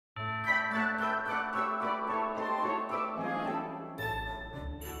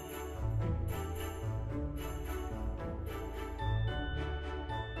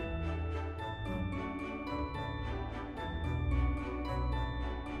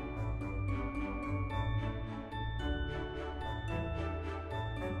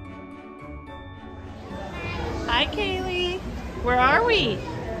Hi, Kaylee. Where are we?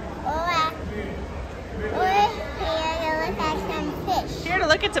 We're here to look at some fish. Here to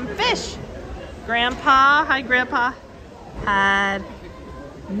look at some fish. Grandpa, hi Grandpa, had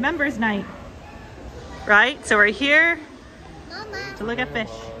members night, right? So we're here Mama. to look at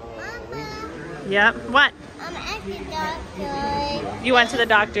fish. Mama. Yep. What? I'm at the doctor. You went to the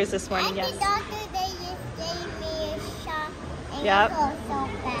doctor's this morning, At yes. the doctor, they just gave me a shot and Yep. it was so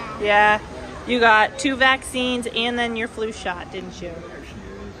bad. Yeah. You got 2 vaccines and then your flu shot, didn't you?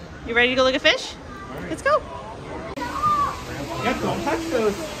 You ready to go look at fish? Let's go. Yep, don't touch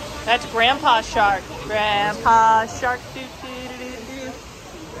those. That's Grandpa Shark. Grandpa Shark. Doo, doo, doo, doo, doo.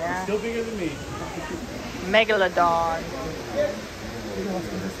 Yeah. Still bigger than me. Megalodon.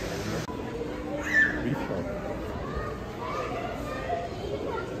 Reef shark.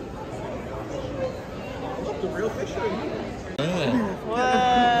 Look, the real fish are here.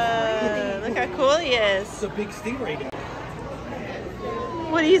 Whoa. Look how cool he is. It's a big stingray guy.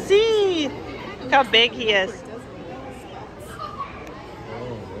 What do you see? Look how big he is.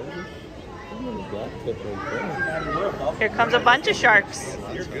 Here comes a bunch of sharks.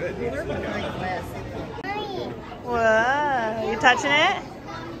 You're good. Whoa. You touching it?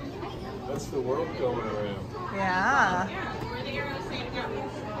 That's the world going around. Yeah.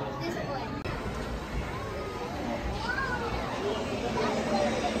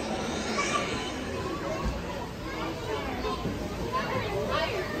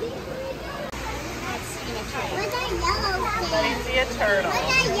 What's that yellow Let me thing? see a turtle. What's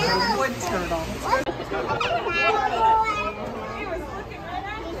that yellow Wood turtle.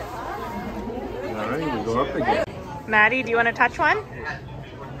 All right, we go up again. Maddie, do you want to touch one?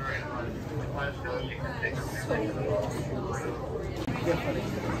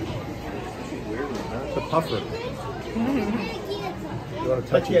 It's a puffer. You want to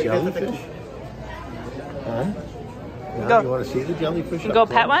touch a jellyfish? Huh? Go. Now, you want to see the jellyfish? Go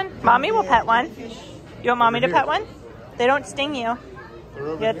pet one? Mommy will pet one. You want Mommy to pet one? They don't sting you.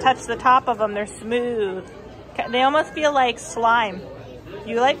 You gotta touch the top of them. They're smooth. They almost feel like slime.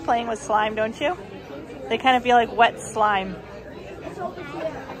 You like playing with slime, don't you? They kind of feel like wet slime.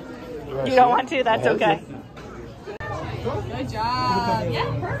 You don't want to? That's okay. Good job.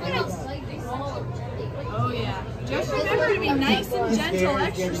 Yeah, perfect. Oh, yeah. Just remember to be nice and gentle,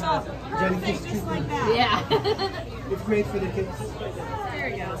 extra soft. Perfect, just like that. Yeah. It's great for the kids. There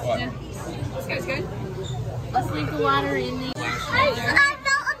you go. Yeah. This guy's good. Let's leave the water in the... I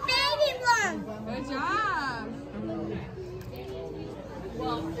felt a baby one. Good job.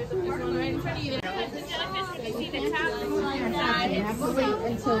 Well, there's one right in front of you. The jellyfish, when you see the top side, You have to wait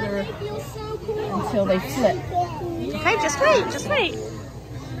until they flip. Okay, just wait. Just wait.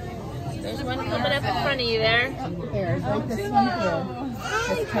 there's one coming up in front of you there. There's like this one here.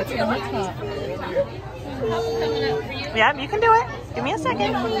 Just touch on the top. Coming up for you. Yeah, you can do it. Give me a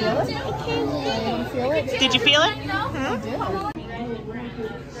second. Feel it? Did you feel it?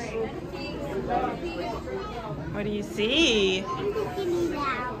 What do you see?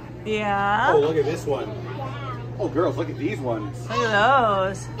 Yeah. Oh, look at this one. Oh, girls, look at these ones. Look at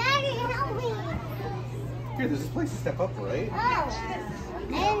those. Daddy, help me. Here, there's a place to step up, right? Oh, I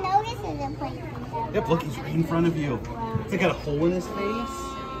didn't know this was a place. Yep, look, he's right in front of you. He's got a hole in his face.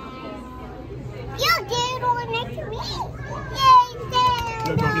 You get it over next to me. Yay, Dad.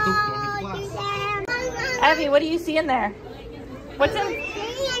 No, don't hit the glass. Abby, what do you see in there? What's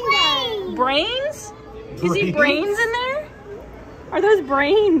in? Brains? You see brains in there? Are those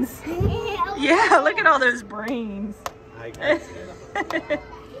brains? Yeah, look at all those brains. I got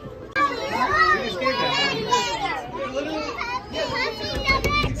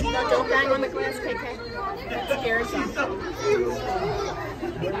No, don't bang on the glass, KK. That scares them.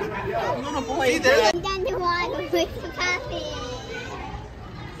 Little boy. And then the water with the coffee.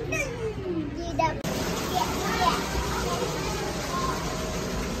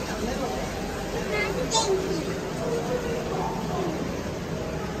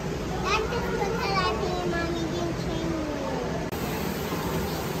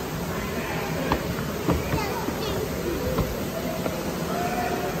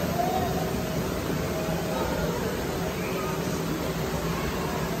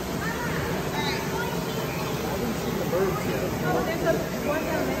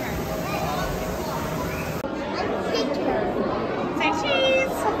 Say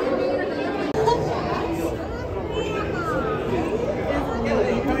cheese.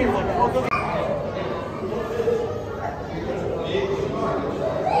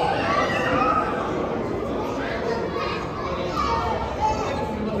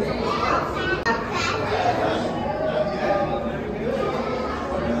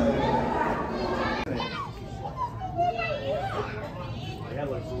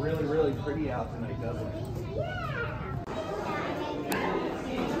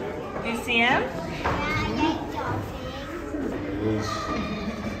 see him?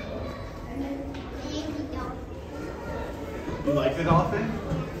 You like the dolphin?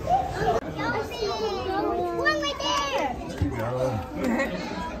 One right there.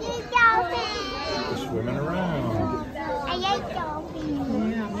 Dolphin. Swimming around. I like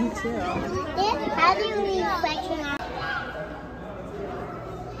dolphins. Yeah, me too. How do you reflection out?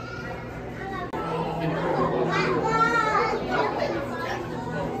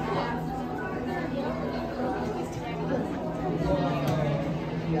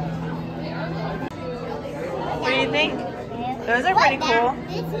 What do you think? Those are pretty cool.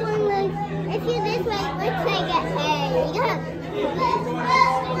 This one looks, if you this way, it looks like a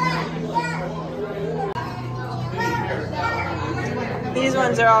These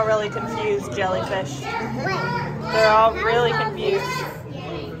ones are all really confused jellyfish. They're all really confused.